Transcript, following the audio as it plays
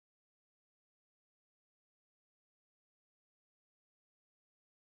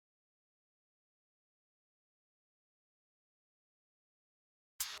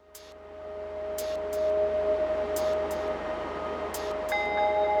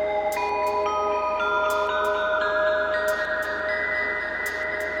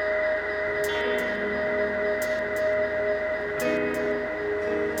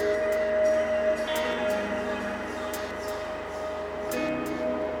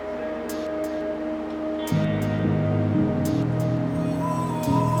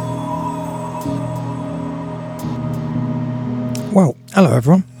Hello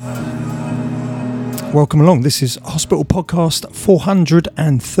everyone, welcome along. This is Hospital Podcast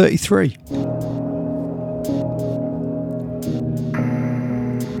 433.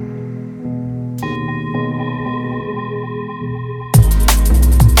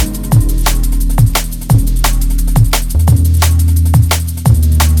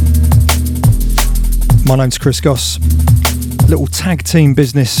 My name's Chris Goss. Little tag team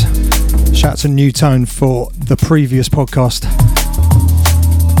business. Shout out to New Tone for the previous podcast.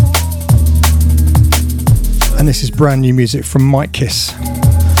 And this is brand new music from Mike Kiss.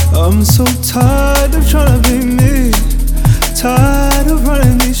 I'm so tired of trying to be me, tired of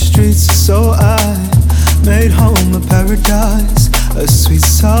running these streets, so I made home a paradise, a sweet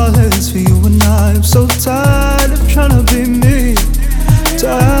solace for you and I. I'm so tired of trying to be me,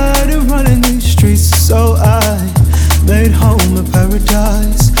 tired of running these streets, so I made home a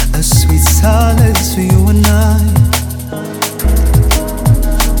paradise, a sweet solace for you and I.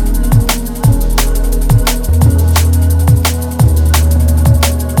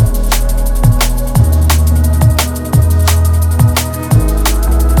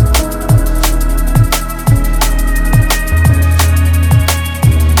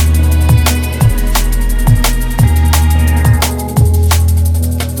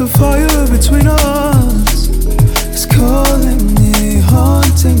 The fire between us is calling me,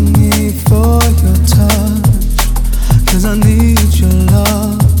 haunting me for your touch, 'cause I need your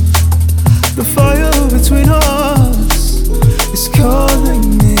love. The fire between us is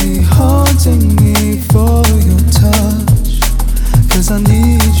calling me, haunting me for your touch, 'cause I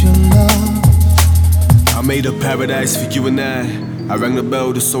need your love. I made a paradise for you and I rang the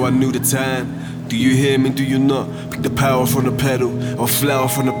bell just so I knew the time. Do you hear me, do you not? Pick the power from the pedal, or flower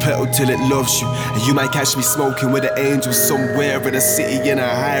from the petal till it loves you. And you might catch me smoking with the angels somewhere in a city in a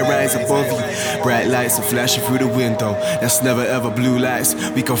high rise above you. Bright lights are flashing through the window, that's never ever blue lights.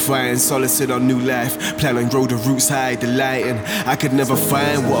 We can find solace in our new life, plan and grow the roots high, delighting. I could never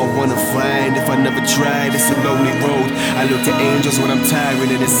find what I wanna find if I never tried, it's a lonely road. I look to angels when I'm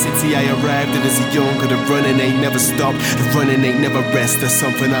tiring in the city I arrived in as a young, the running ain't never stopped, the running ain't never rest. There's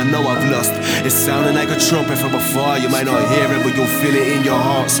something I know I've lost, it's sounding like a trumpet from afar. You might not hear it, but you'll feel it in your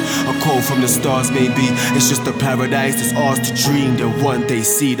hearts. A call from the stars, maybe. It's just a paradise that's ours to dream, that one day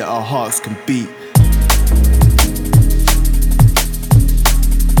see that our hearts can beat.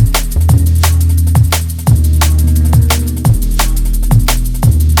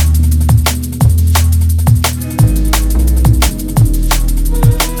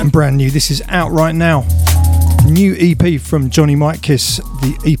 And brand new, this is out right now. New EP from Johnny Mike Kiss.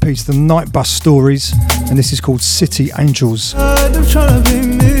 The EP's The Night Bus Stories, and this is called City Angels,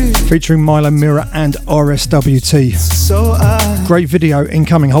 featuring Milo Mirror and RSWT. Great video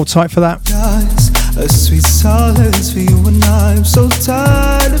incoming, hold tight for that. A sweet solace for you and I'm so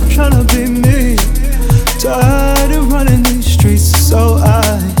tired of trying to be me, tired of running these streets, so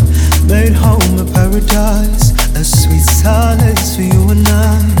I made home a paradise, a sweet solace for you and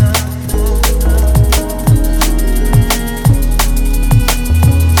I.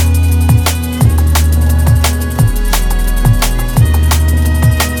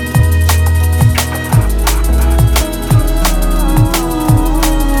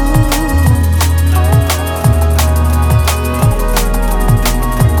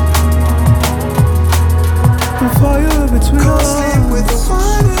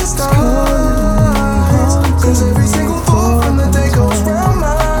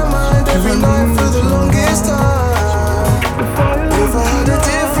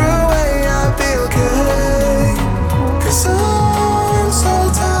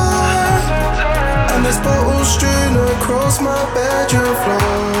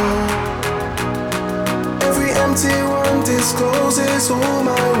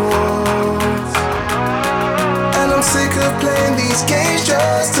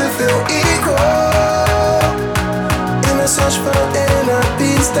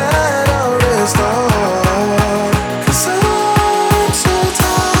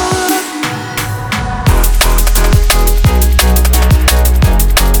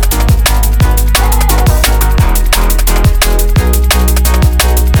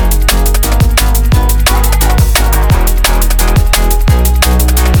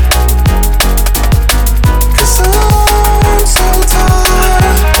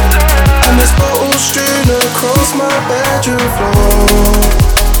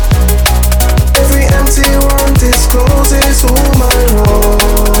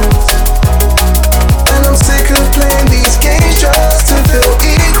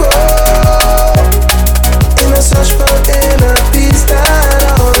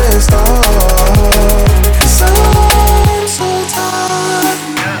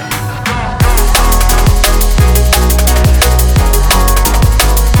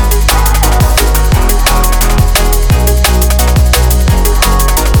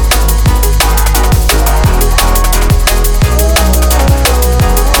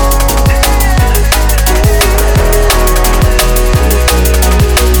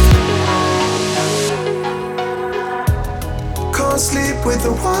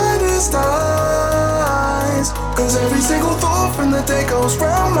 goes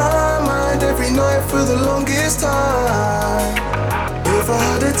round my mind every night for the longest time. If I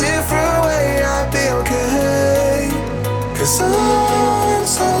had a different way, I'd be okay. 'Cause I'm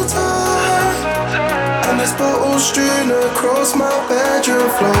so tired, and there's bottles strewn across my bedroom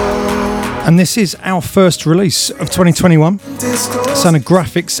floor. And this is our first release of 2021.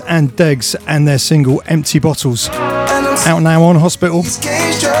 Sonographics and Degs and their single Empty Bottles. Out now on Hospital.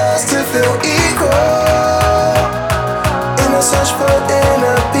 Just to feel equal, in a search for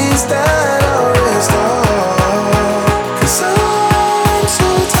inner peace that I'll restore. 'Cause I'm so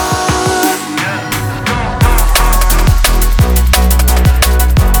tired.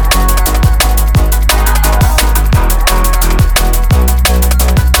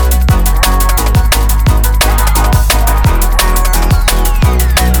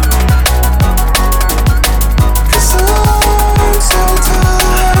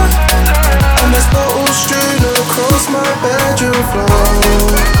 Across my bedroom floor,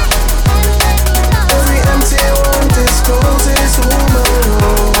 every empty one discloses all my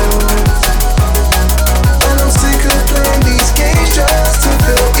woes. And I'm sick of playing these games just to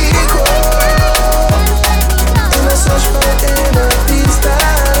feel equal, in a search for inner peace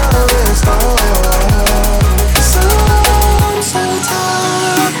that I'll restore. 'Cause I'm so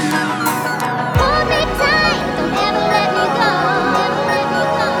tired. Hold me tight, don't ever let me go.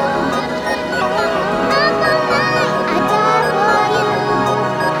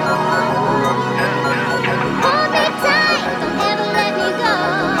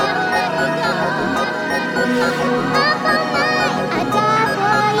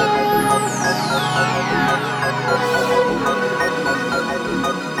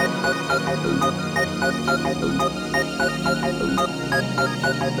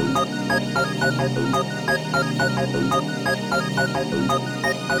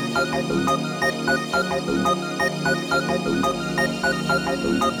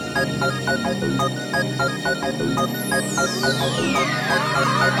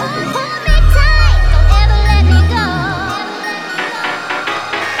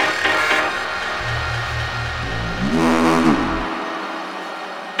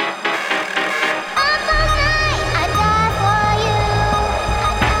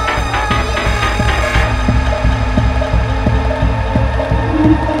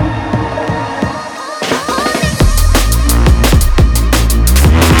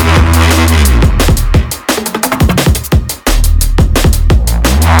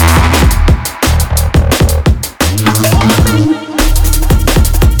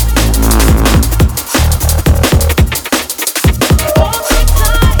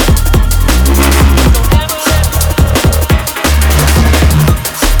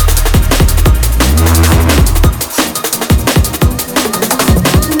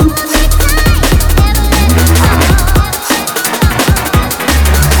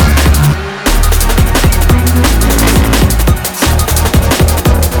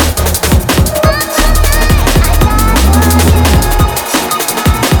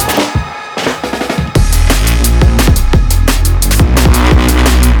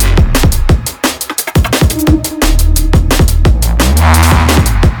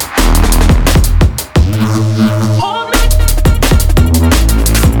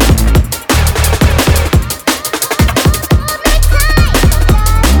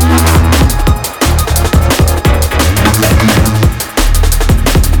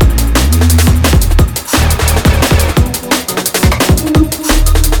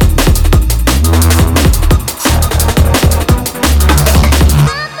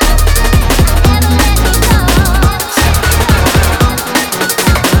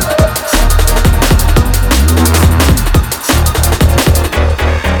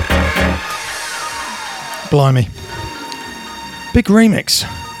 Blimey. Big remix.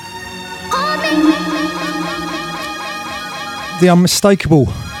 The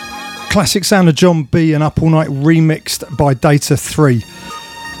unmistakable classic sound of John B and Up All Night remixed by Data 3.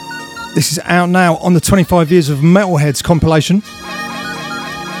 This is out now on the 25 Years of Metalheads compilation.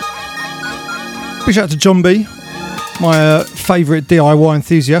 Big shout out to John B, my favourite DIY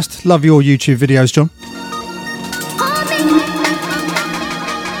enthusiast. Love your YouTube videos, John.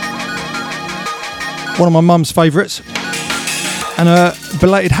 One of my mum's favourites. And a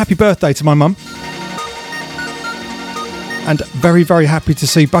belated happy birthday to my mum. And very, very happy to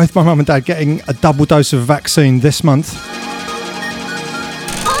see both my mum and dad getting a double dose of vaccine this month.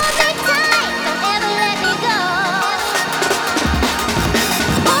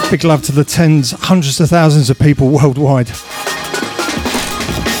 Big love to the tens, hundreds of thousands of people worldwide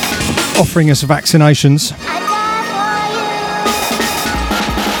offering us vaccinations.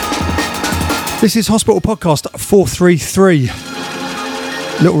 This is Hospital Podcast 433.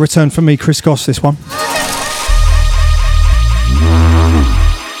 Little return from me, Chris Goss, this one.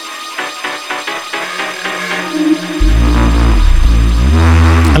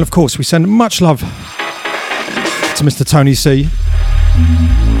 And of course, we send much love to Mr. Tony C.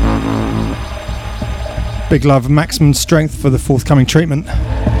 Big love, maximum strength for the forthcoming treatment.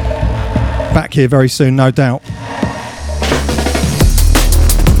 Back here very soon, no doubt.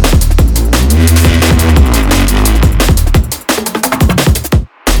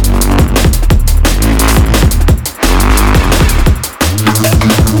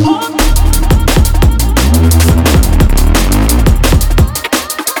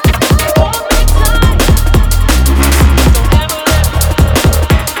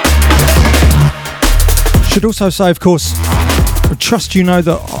 Should also say, of course, I trust you know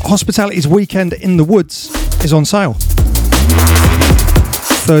that Hospitality's weekend in the woods is on sale.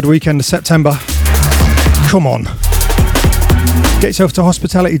 3rd weekend of September. Come on. Get yourself to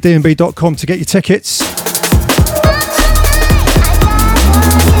hospitalitydnb.com to get your tickets.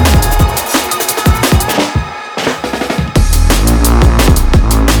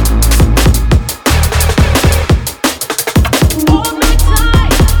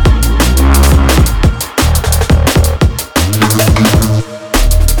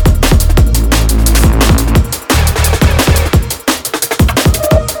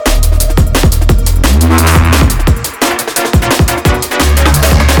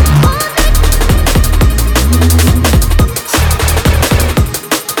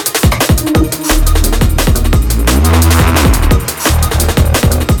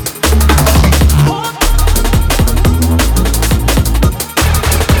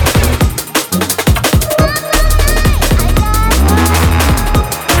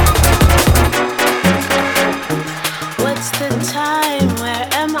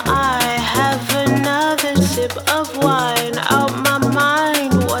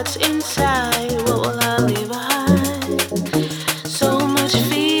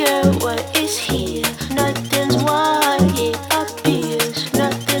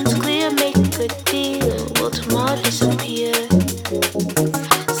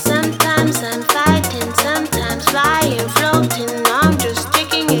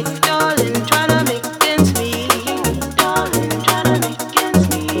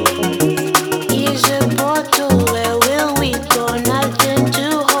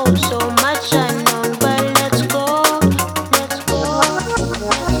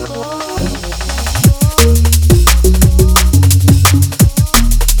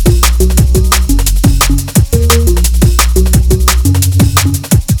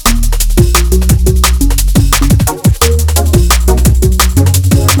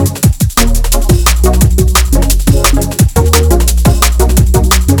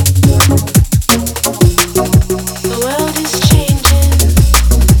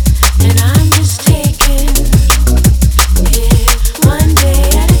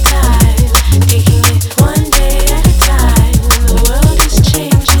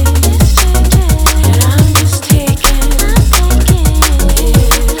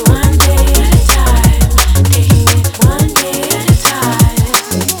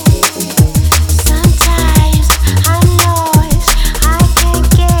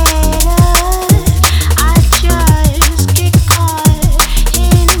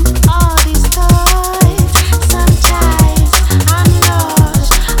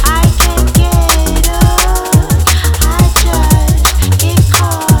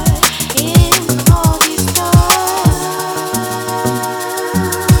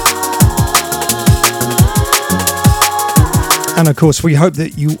 And of course, we hope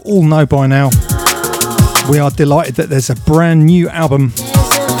that you all know by now, we are delighted that there's a brand new album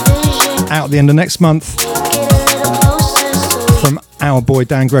out at the end of next month from our boy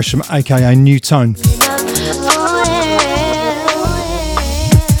Dan Gresham, aka New Tone.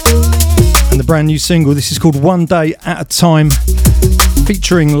 And the brand new single, this is called One Day at a Time,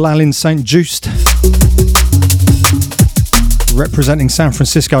 featuring Lalin St. Just, representing San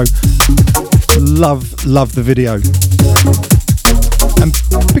Francisco. Love the video. And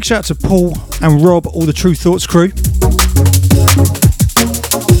big shout out to Paul and Rob, all the True Thoughts crew.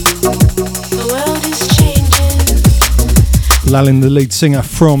 Lalin, the lead singer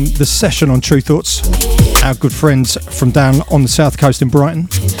from The Session on True Thoughts, our good friends from down on the south coast in Brighton.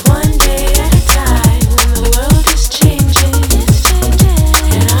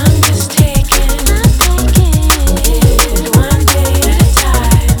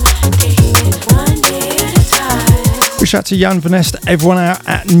 Shout out to Jan Van Est, everyone out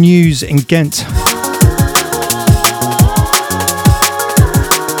at News in Ghent.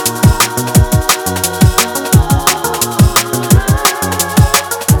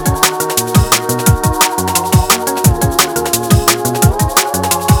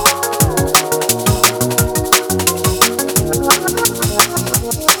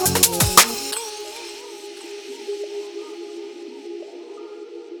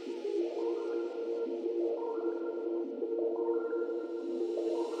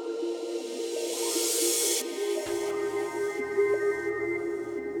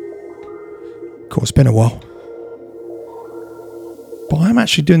 course, it's been a while. But I'm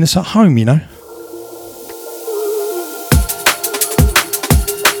actually doing this at home, you know.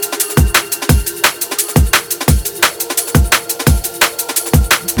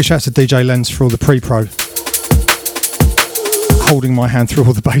 Big shout out to DJ Lens for all the pre-pro. Holding my hand through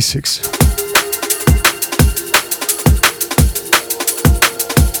all the basics.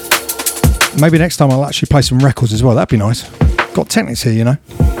 Maybe next time I'll actually play some records as well. That'd be nice. Got Technics here, you know.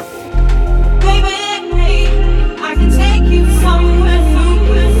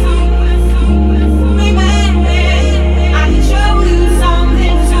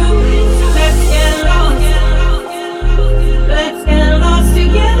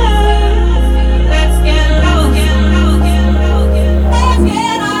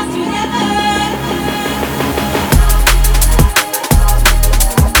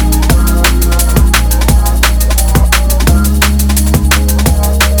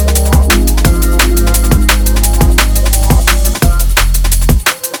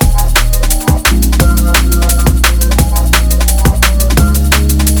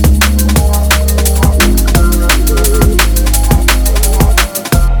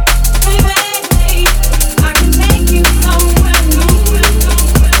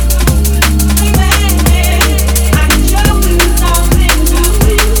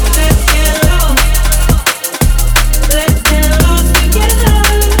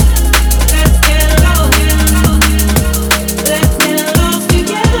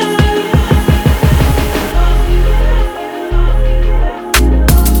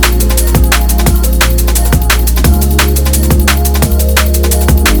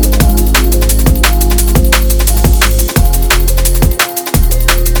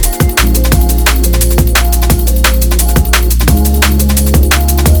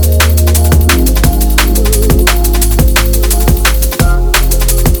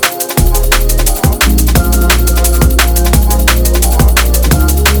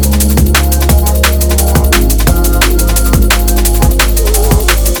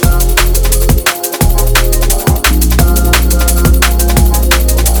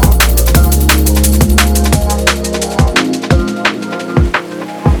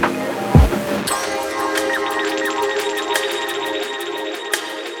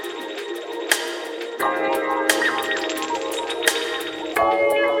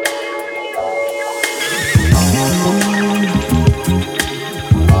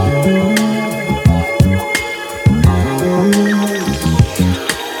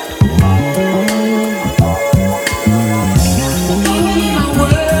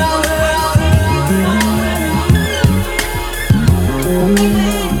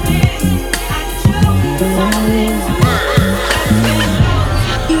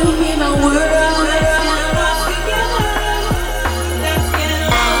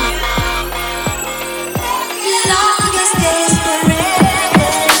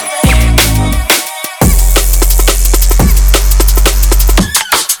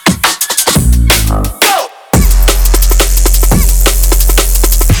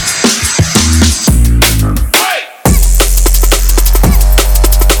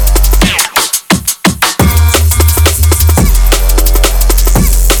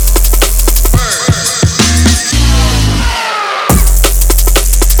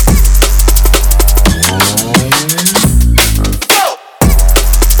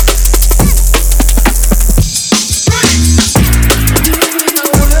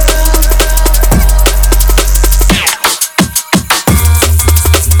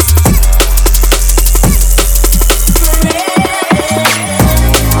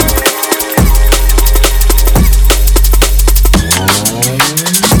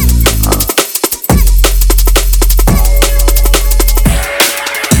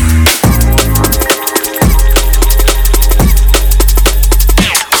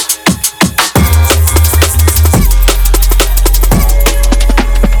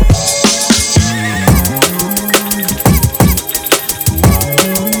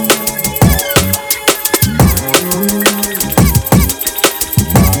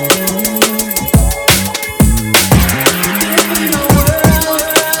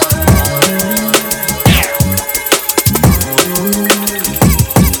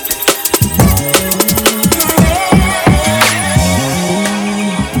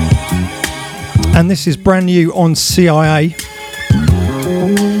 And this is brand new on CIA,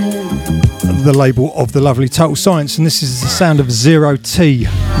 the label of the lovely Total Science, and this is the sound of Zero T,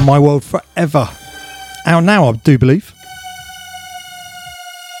 My World Forever. Out now, I do believe.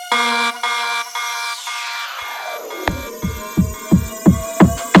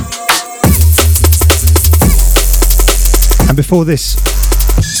 And before this,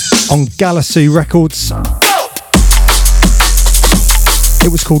 on Galaxy Records.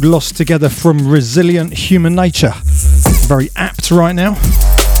 It was called Lost Together from Resilient Human Nature. Very apt right now.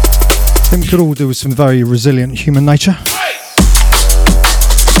 I think we could all do with some very resilient human nature.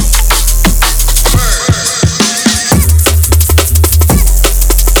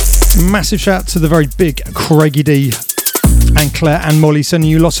 Massive shout to the very big Craigie D and Claire and Molly, sending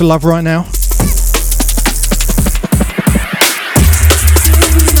you lots of love right now.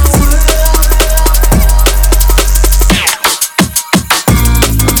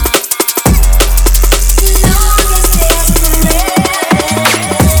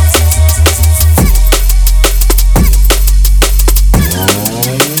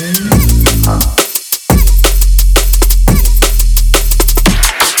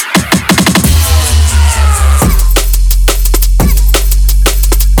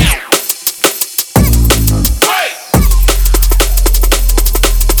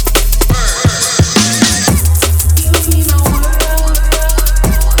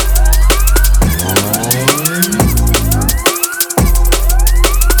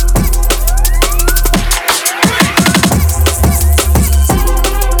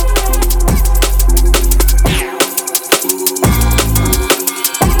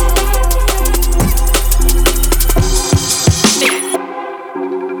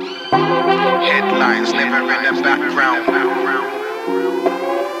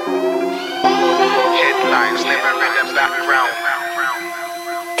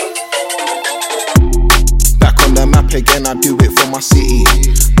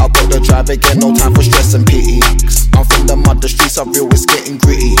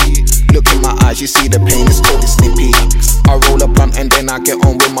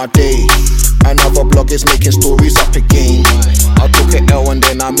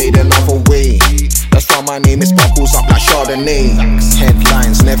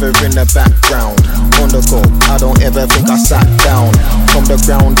 Headlines never in the background. On the go, I don't ever think I sat down. From the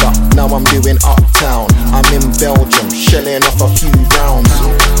ground up, now I'm doing uptown. I'm in Belgium, shelling off a few rounds.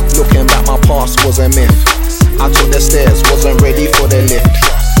 Looking back, my past was a myth. I took the stairs, wasn't ready for the lift.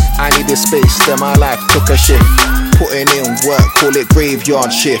 I needed space, then my life took a shift. Putting in work, call it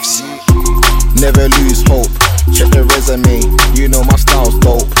graveyard shifts. Never lose hope. Check the resume, you know my style's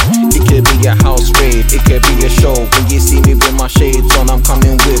dope. It could be a house raid, it could be a show. When you see me with my shades on, I'm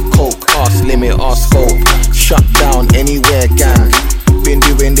coming with coke. Ask limit, ask scope. Shut down anywhere, gang. Been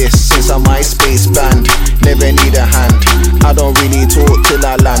doing this since a MySpace band. Never need a hand. I don't really talk till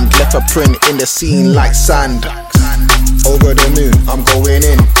I land. Left a print in the scene like sand. Over the moon, I'm going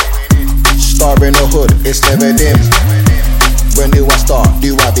in. Star in the hood, it's never dim. When do I start?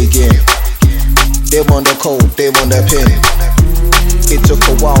 Do I begin? They want the code, they want the pin. It took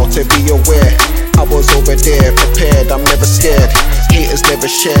a while to be aware. I was over there, prepared, I'm never scared. Haters never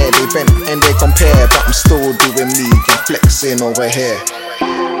share, they vent and they compare. But I'm still doing me and flexing over here.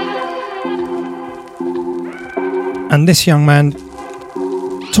 And this young man,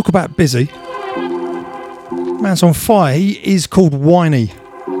 talk about busy. Man's on fire. He is called Whiny.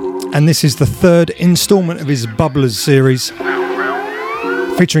 And this is the third instalment of his Bubblers series.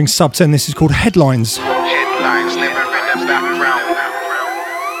 Featuring Sub 10, this is called Headlines. Headlines never in the background.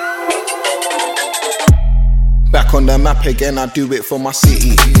 Back on the map again, I do it for my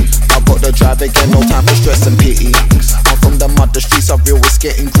city. I got the drive again, no time for stress and pity. I'm from the mud, the streets are real, it's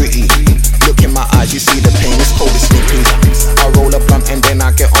getting gritty. Look in my eyes, you see the pain, it's cold, it's snippy. I roll a blunt and then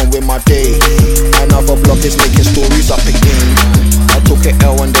I get on with my day. Another block is making stories up again. I took an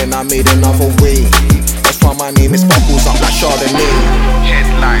L and then I made another way. That's why my name is Bubbles up like Chardonnay.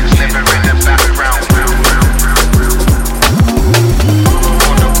 Headlines never in the background.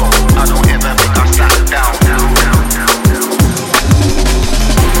 On the go, I don't ever think I sat down.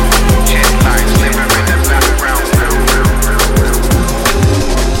 Headlines never in the background.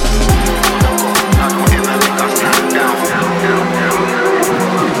 I don't ever think I sat down.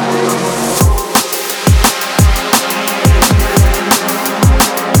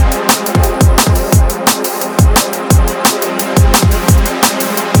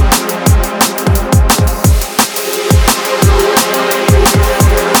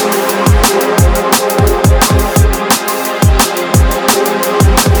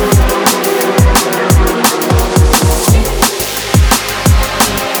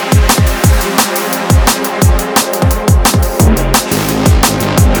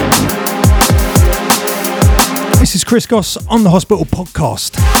 This is Chris Goss on the Hospital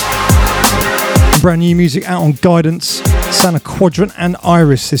Podcast. Brand new music out on Guidance, Santa Quadrant and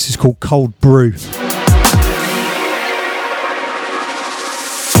Iris. This is called Cold Brew.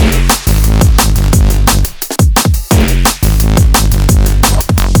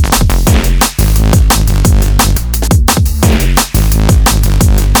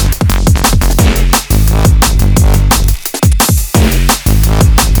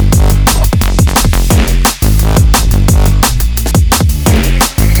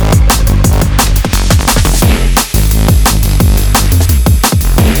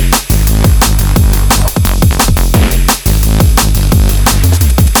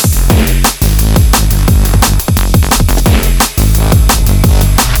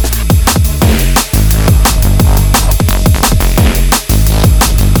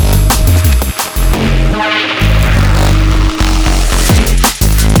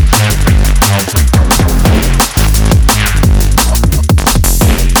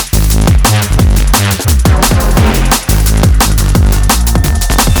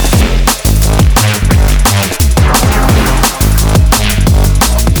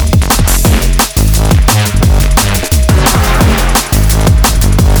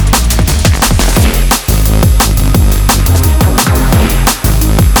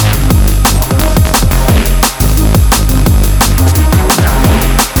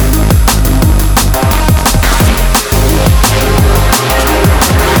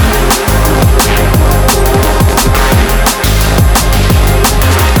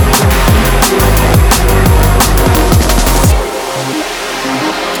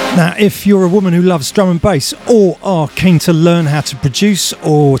 Now, if you're a woman who loves drum and bass or are keen to learn how to produce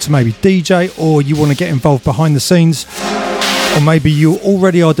or to maybe DJ, or you want to get involved behind the scenes, or maybe you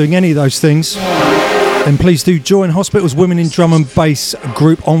already are doing any of those things, then please do join Hospital's Women in Drum and Bass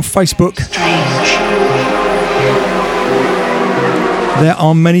group on Facebook. There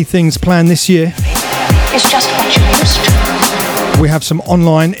are many things planned this year. It's just what you used to. We have some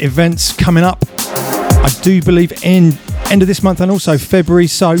online events coming up, I do believe in end of this month and also February,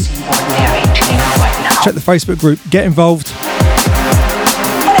 so check the Facebook group, get involved.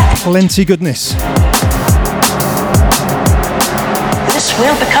 Plenty goodness. This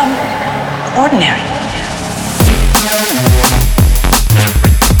will become ordinary.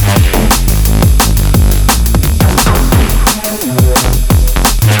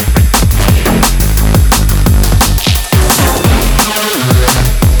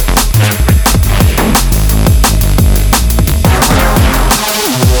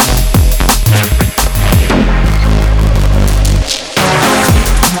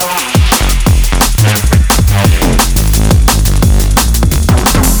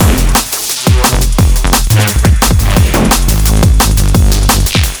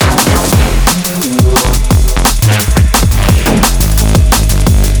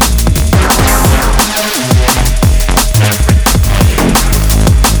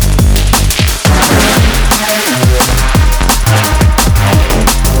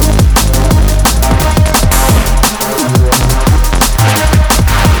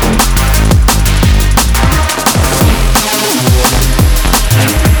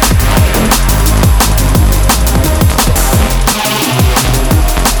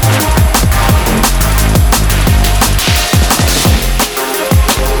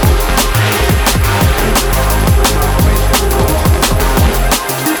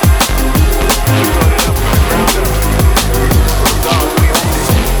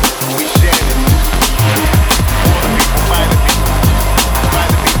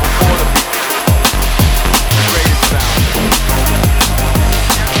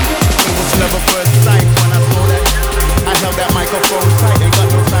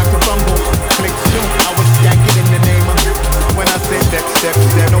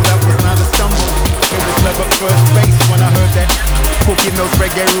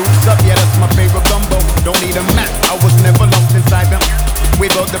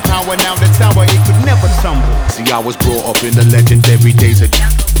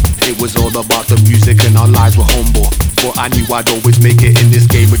 I'd always make it in this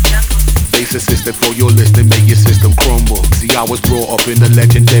game with bass assistant for your listening, make your system crumble. See, I was brought up in the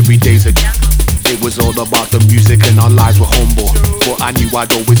legendary days of it was all about the music and our lives were humble. But I knew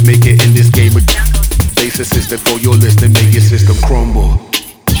I'd always make it in this game with bass assistant for your listening, make your system crumble.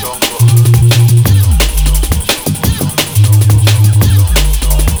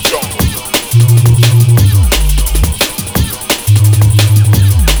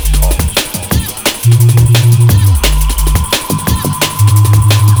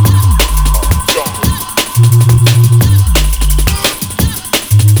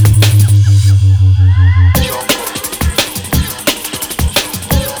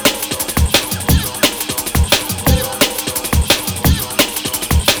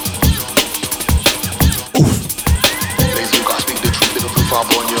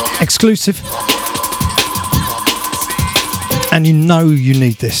 Exclusive, and you know you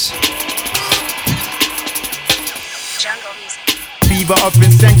need this. Fever up in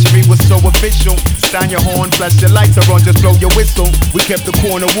Sanctuary was so official. Stand your horn, flash your lights around, just blow your whistle. We kept the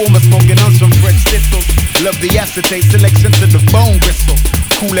corner warmer, smoking on some fresh thistles. Love the acetate selection to the bone gristle.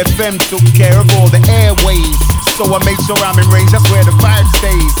 Cool FM took care of all the airways, so I made sure I'm in range, that's where the vibe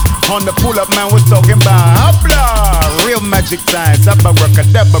stays. On the pull-up, man, we're talking about hopla, real magic times,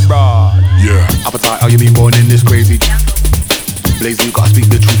 abracadabra. Yeah. Appetite, how you been born in this crazy? Blaze, you gotta speak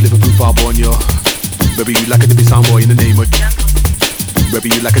the truth, Liverpool far born, yo. Baby, you like it to be soundboy in the name of.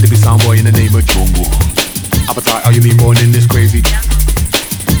 Baby, you like it to be soundboy in the name of jungle. Appetite, how you been born in this crazy?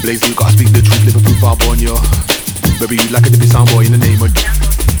 Blaze, you gotta speak the truth, Liverpool far born, yo. Baby, you like it to be soundboy in the name of.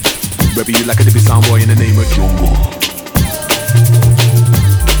 Baby, you like it to be soundboy in the name of jungle.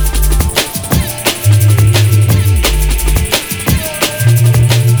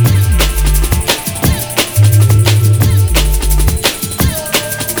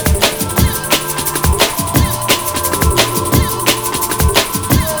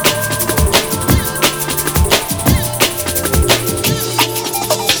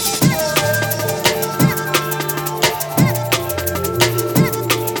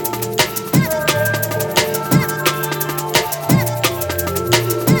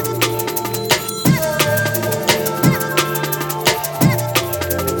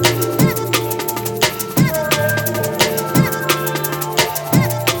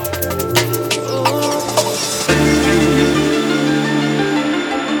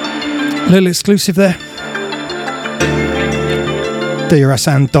 Little exclusive there. DRS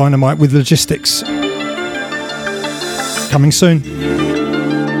and Dynamite with Logistics. Coming soon.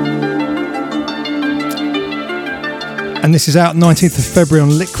 And this is out 19th of February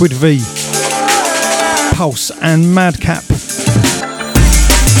on Liquid V, Pulse and Madcap.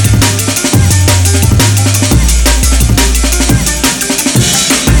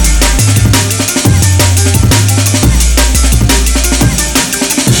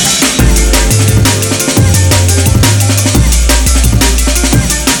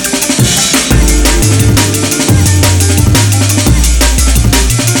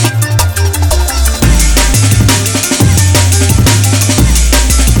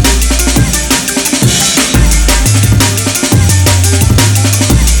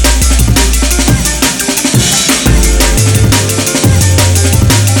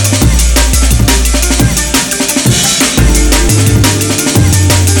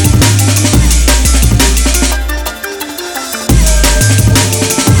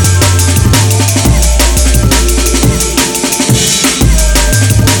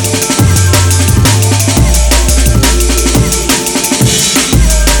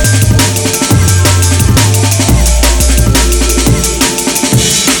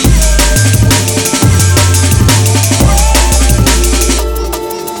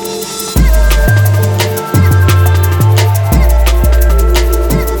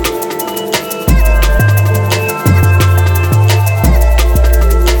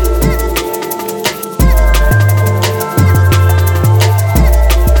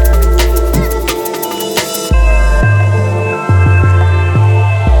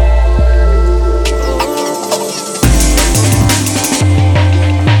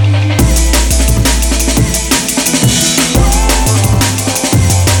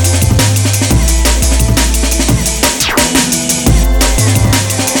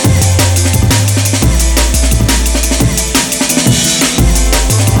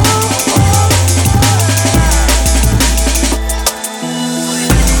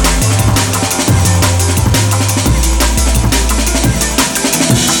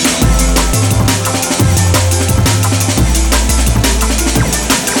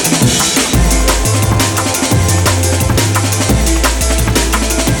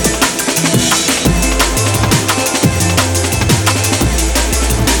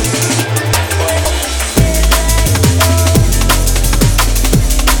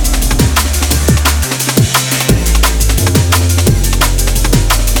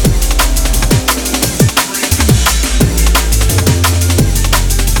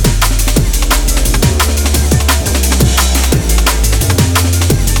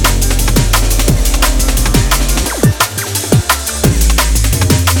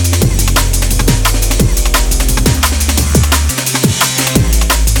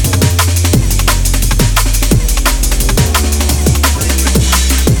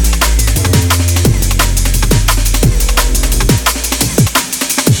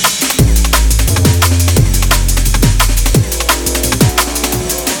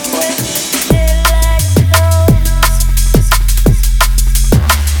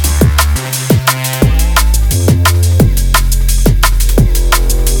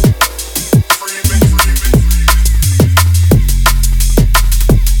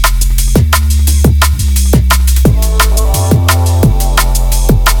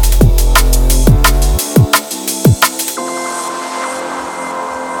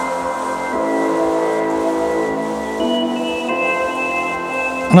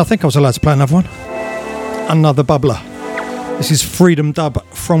 And I think I was allowed to play another one. Another bubbler. This is Freedom Dub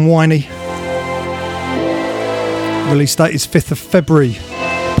from Winey. Release date is 5th of February.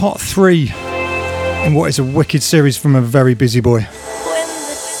 Part 3 in what is a wicked series from a very busy boy.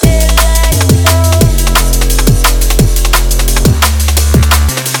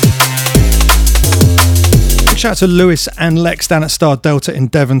 Big shout out to Lewis and Lex down at Star Delta in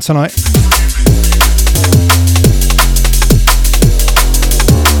Devon tonight.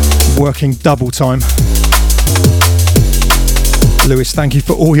 Working double time. Lewis, thank you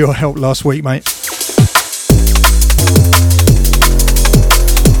for all your help last week, mate.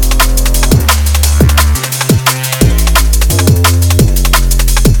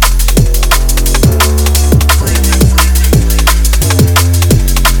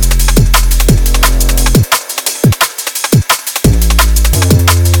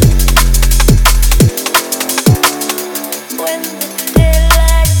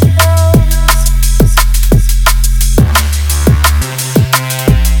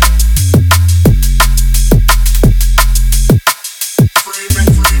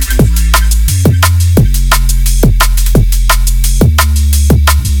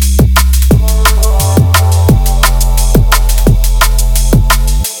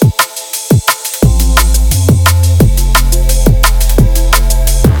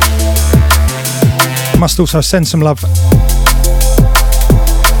 must also send some love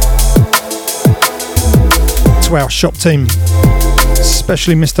to our shop team,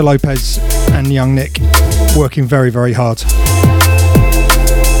 especially Mr. Lopez and young Nick, working very, very hard.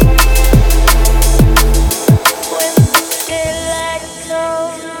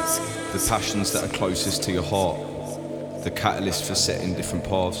 The passions that are closest to your heart, the catalyst for setting different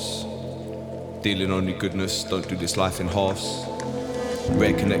paths. Dealing only goodness, don't do this life in halves.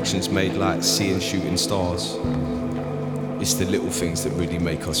 Rare connections made like seeing shooting stars. It's the little things that really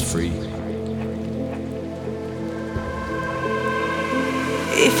make us free.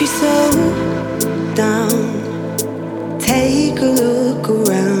 If you slow down, take a look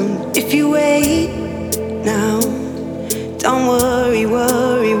around. If you wait now, don't worry,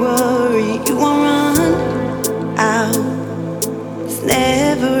 worry, worry. You won't run out. There's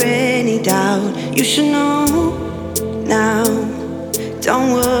never any doubt. You should know now.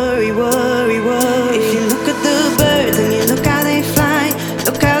 Don't worry, worry, worry. If you look at the birds and you look how they fly,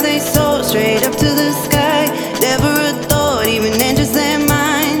 look how they soar straight up to the sky. Never a thought even enters their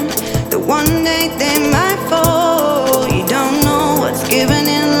mind that one day they might fall. You don't know what's given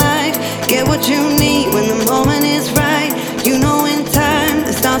in life. Get what you need when the moment is right. You know in time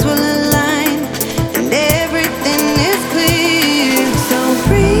the stars will align and everything is clear. So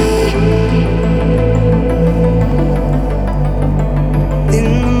breathe in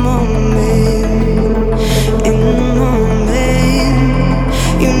the moment, in the moment.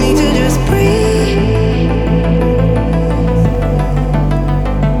 You need to just breathe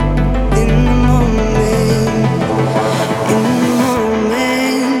in the moment, in the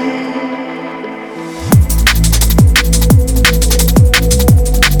moment.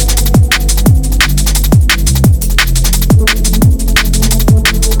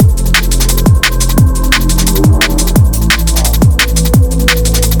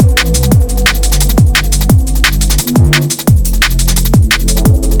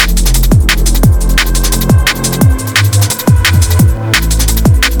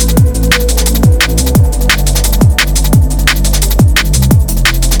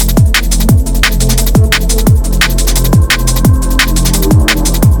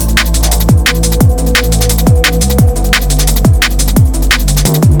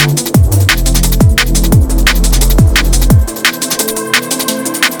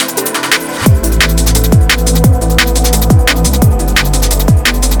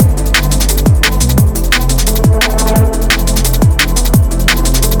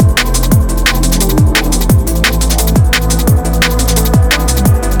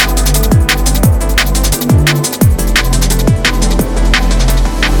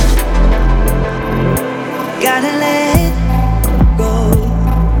 Gotta let go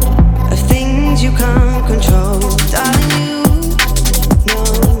of things you can't control. Darling, you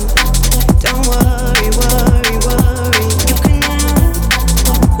know. Don't worry, worry, worry. You can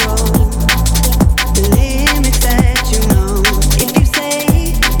outgrow the limits that you know. If you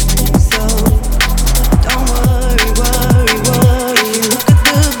say so. Don't worry, worry, worry. You look at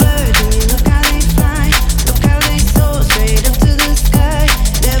the birds and you look how they fly. Look how they soar straight up to the sky.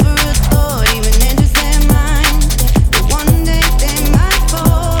 Never a thought even enters their mind. One day they might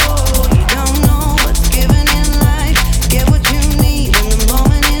fall. You don't know what's given in life. Get what you need when the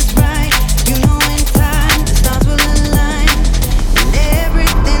moment is right. You know in time the stars will align and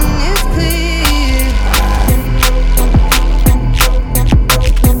everything is clear. So breathe in the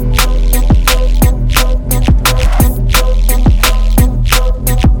moment, in the moment. You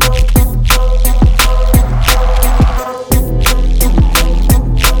need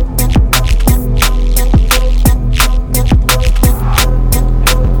to just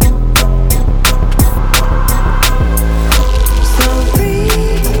breathe in the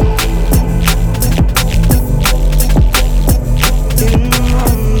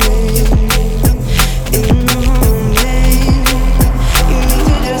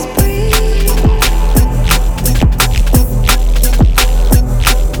moment.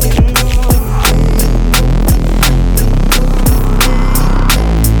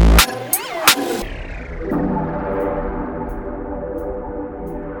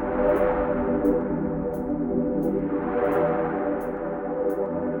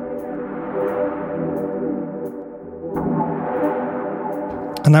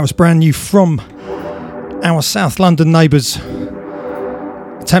 And that was brand new from our South London neighbours,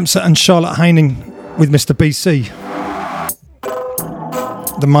 Tempsa and Charlotte Haining with Mr. BC.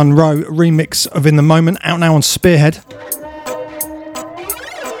 The Monroe remix of In the Moment, out now on Spearhead.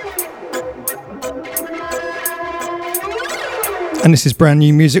 And this is brand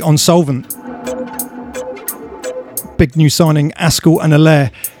new music on Solvent. Big new signing, Askell and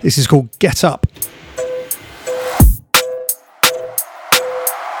Allaire. This is called Get Up.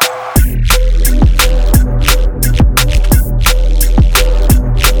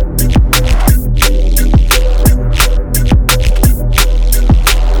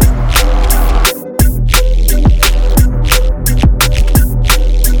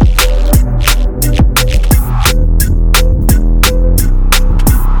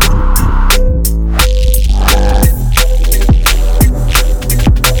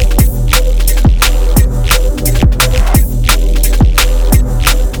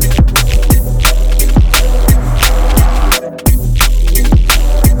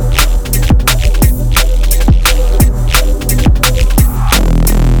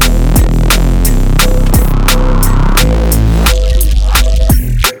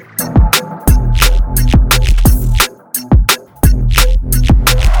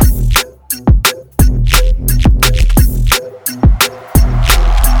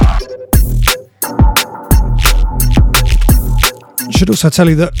 also tell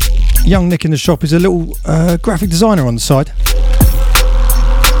you that young Nick in the shop is a little graphic designer on the side.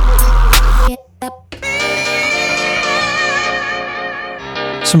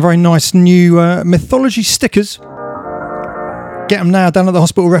 Some very nice new Mythology stickers. Get them now down at the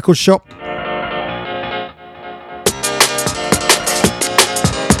Hospital Records shop.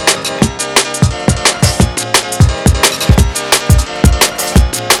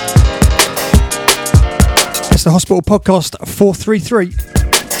 It's the Hospital Podcast 433.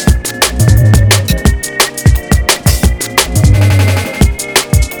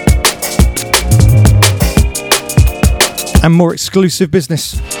 And more exclusive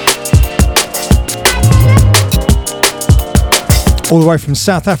business. All the way from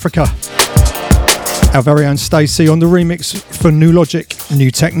South Africa. Our very own Stacey on the remix for New Logic,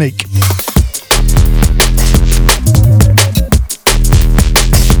 New Technique.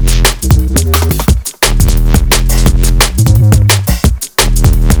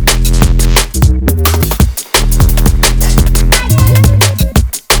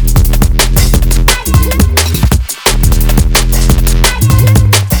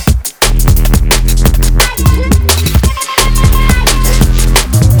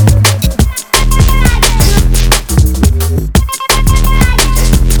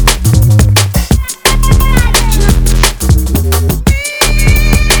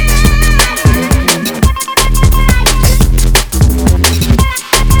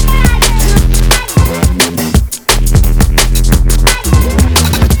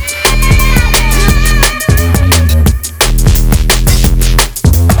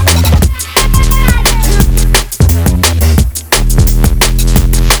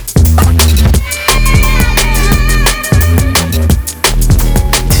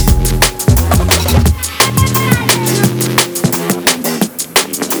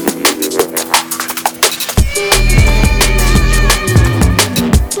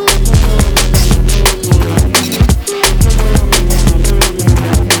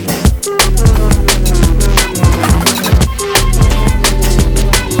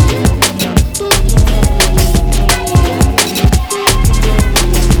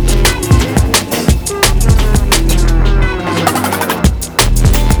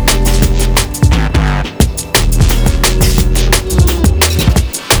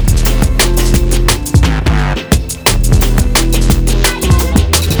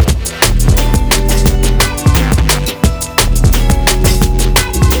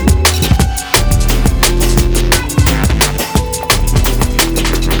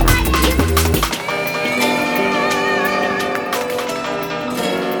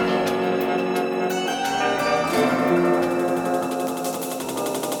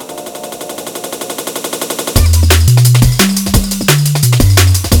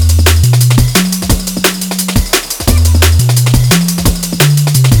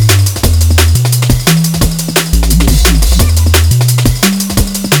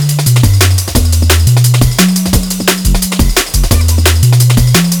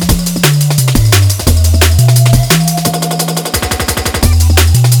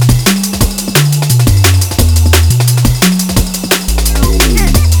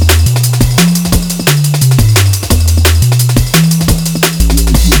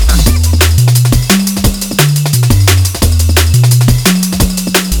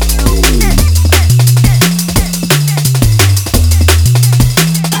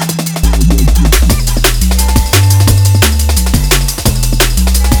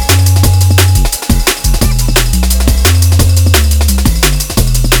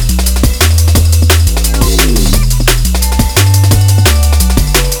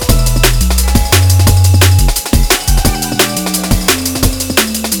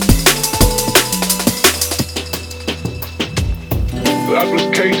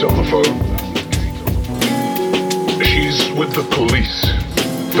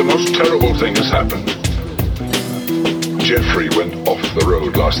 Jeffrey went off the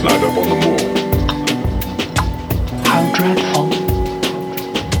road last night up on the moor. How dreadful.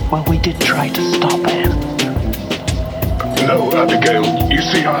 Well, we did try to stop him. No, Abigail, you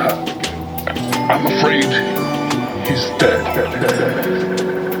see, I'm afraid he's dead.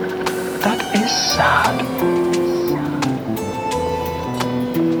 That is sad.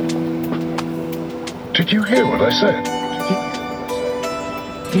 Did you hear what I said?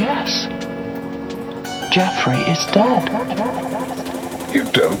 Yes. Jeffrey is dead. You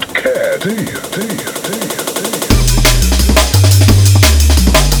don't care, do you?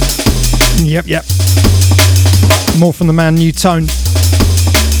 Yep. More from the man New Tone.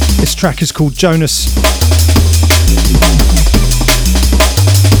 This track is called Jonas.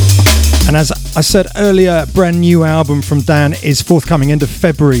 And as I said earlier, a brand new album from Dan is forthcoming end of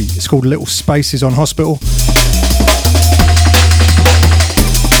February. It's called Little Spaces on Hospital.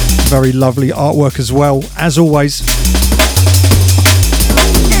 Very lovely artwork as well, as always.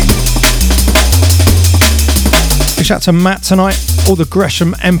 Big shout out to Matt tonight, all the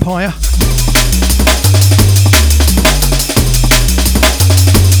Gresham Empire.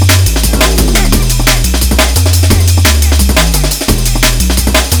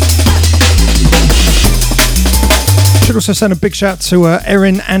 Should also send a big shout to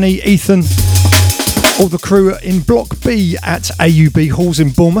Erin, Annie, Ethan, all the crew in Block B at AUB Halls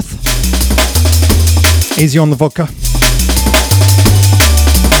in Bournemouth. Easy on the vodka.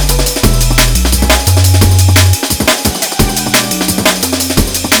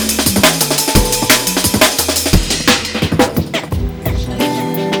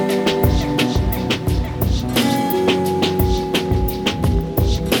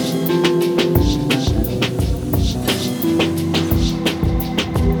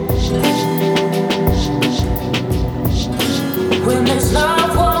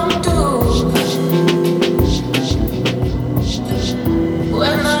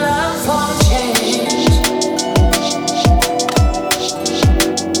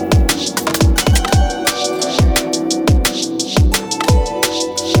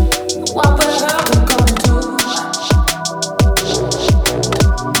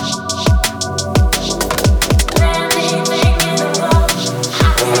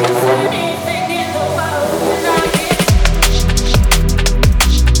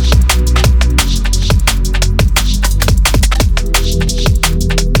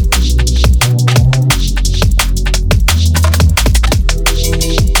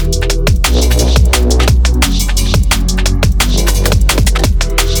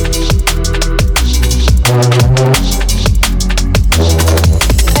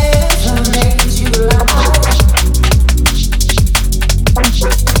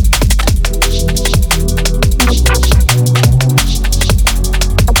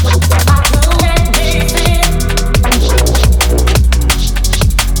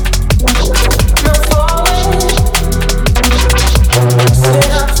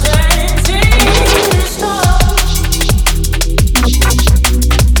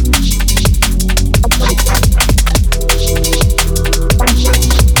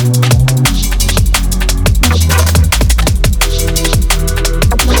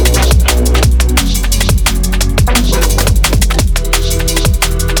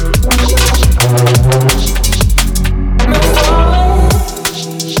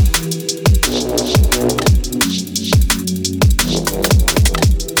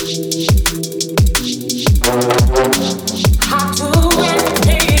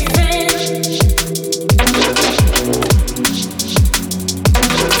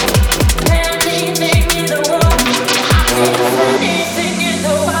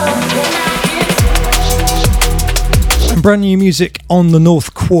 Brand new music on the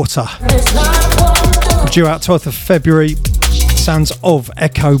North Quarter. Due out 12th of February. Sounds of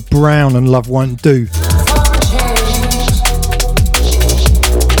Echo Brown and Love Won't Do.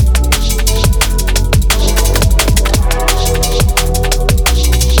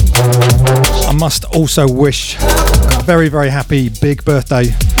 I must also wish a very, very happy big birthday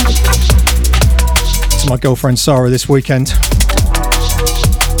to my girlfriend Sarah this weekend.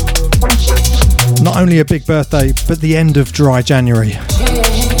 Not only a big birthday, but the end of dry January.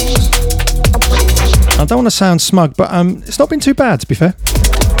 I don't want to sound smug, but it's not been too bad, to be fair.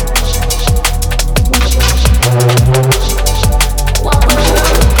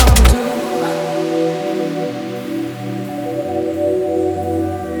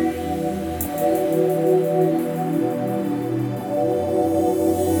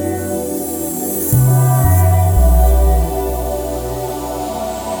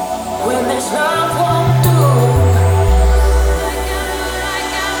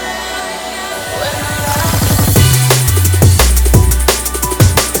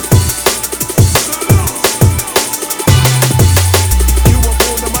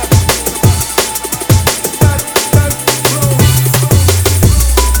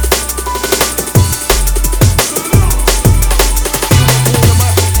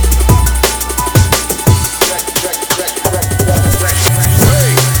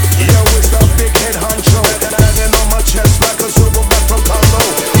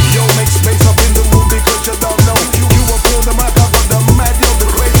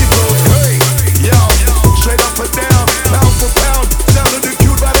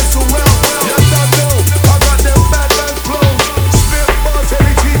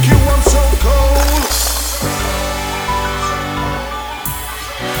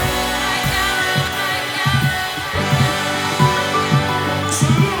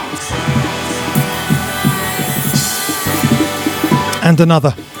 And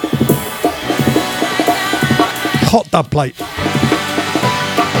another. Hot dub plate.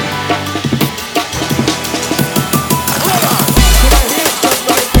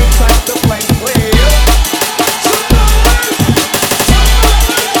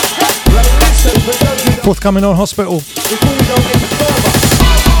 Forthcoming on Hospital.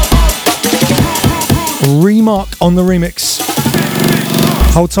 Remark on the remix.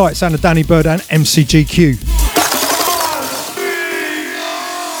 Hold tight, sound of Danny Bird and MCGQ.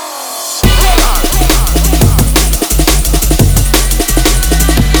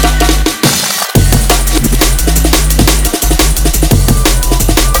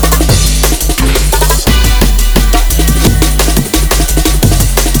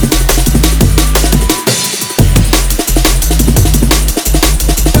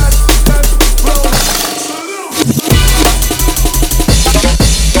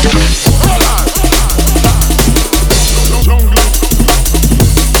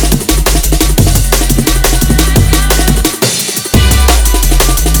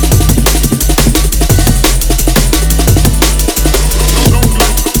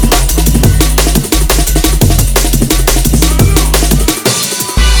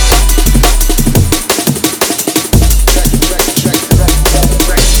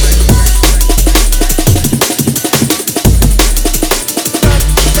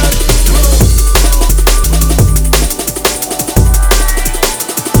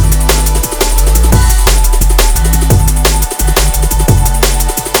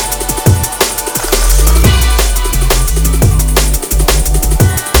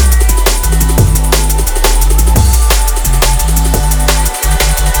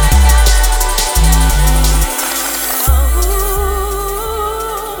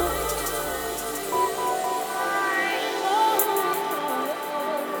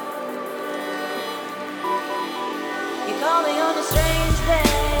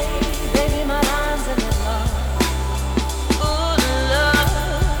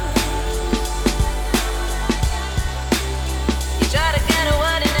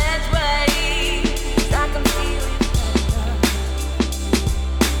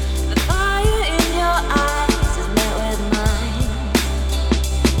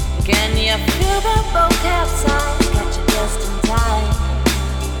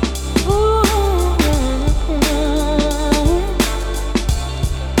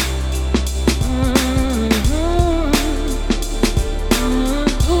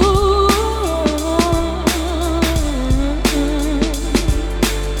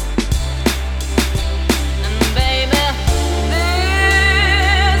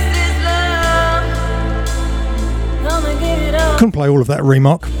 Couldn't play all of that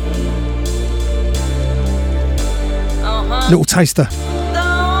remark. Little taster.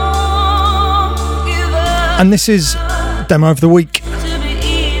 And this is Demo of the Week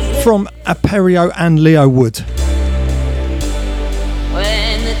from Aperio and Leo Wood.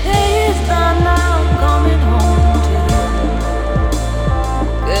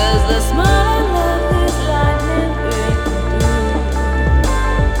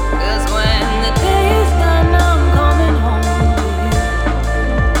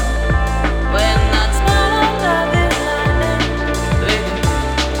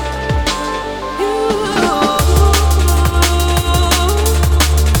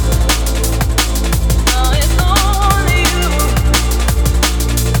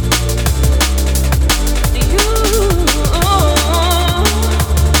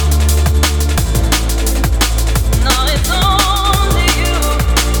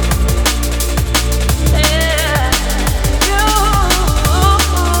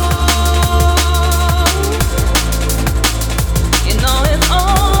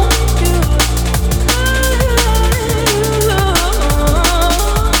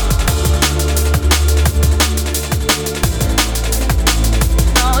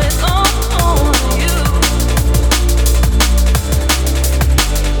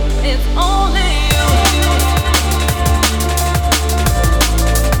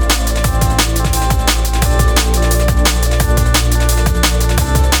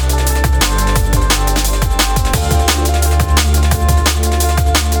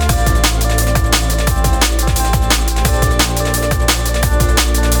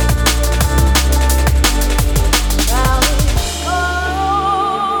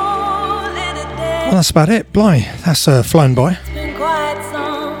 That's about it. Blimey, that's flown by.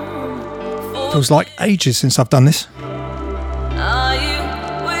 Feels like ages since I've done this.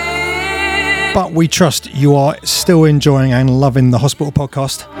 But we trust you are still enjoying and loving the Hospital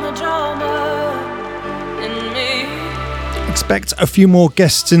Podcast. Expect a few more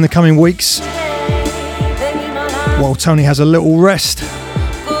guests in the coming weeks. while Tony has a little rest.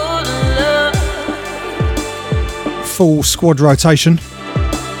 Full squad rotation.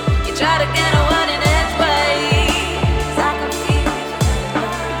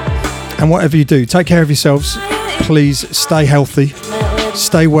 And whatever you do, take care of yourselves. Please stay healthy,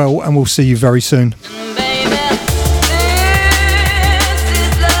 stay well, and we'll see you very soon.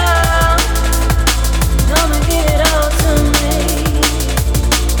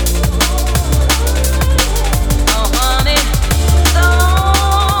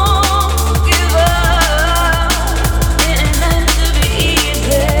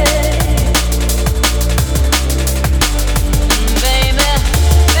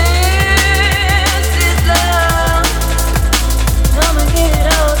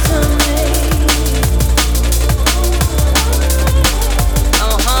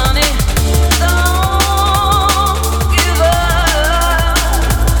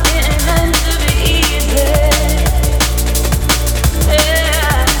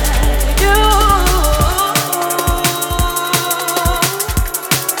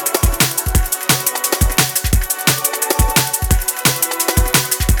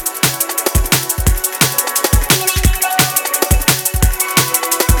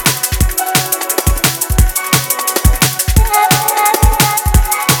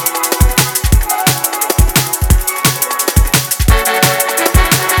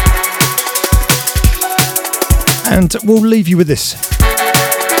 And we'll leave you with this.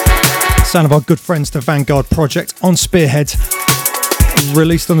 Sound of our good friends, the Vanguard Project on Spearhead.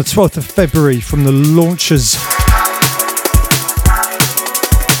 Released on the 12th of February from the Launchers.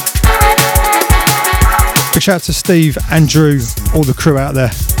 Big shout out to Steve, Andrew, all the crew out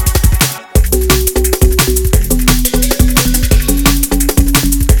there.